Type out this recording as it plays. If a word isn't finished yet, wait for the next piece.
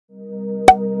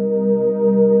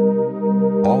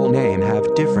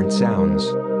with different sounds.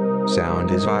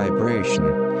 Sound is vibration.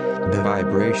 The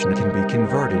vibration can be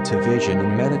converted to vision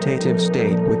in meditative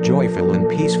state with joyful and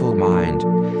peaceful mind.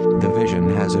 The vision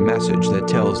has a message that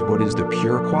tells what is the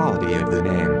pure quality of the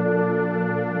name.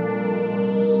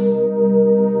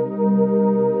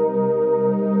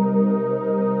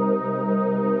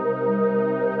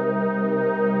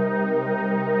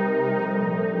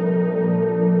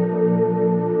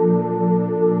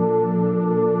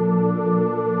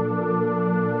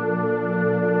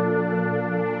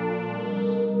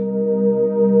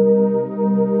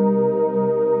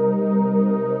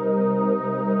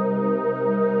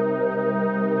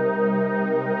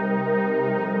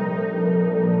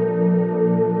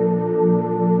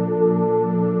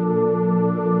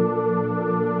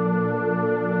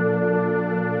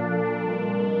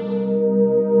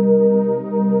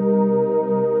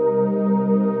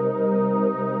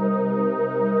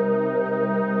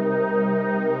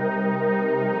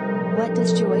 What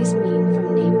does Joyce mean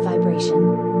from name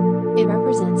vibration? It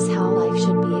represents how life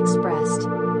should be expressed.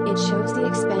 It shows the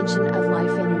expansion of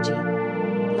life energy.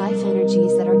 Life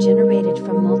energies that are generated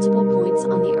from multiple points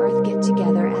on the earth get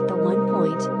together at the one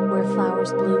point, where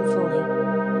flowers bloom fully.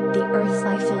 The earth's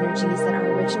life energies that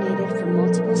are originated from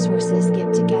multiple sources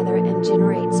get together and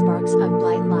generate sparks of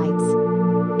bright lights.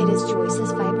 It is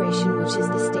Joyce's vibration, which is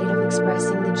the state of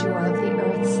expressing the joy of the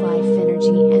earth's life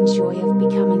energy and joy of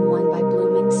becoming one by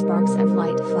blooming sparks of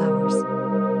light flowers.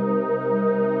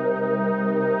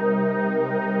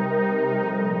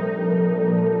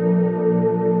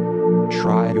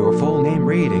 Try your full name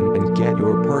reading and get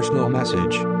your personal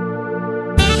message.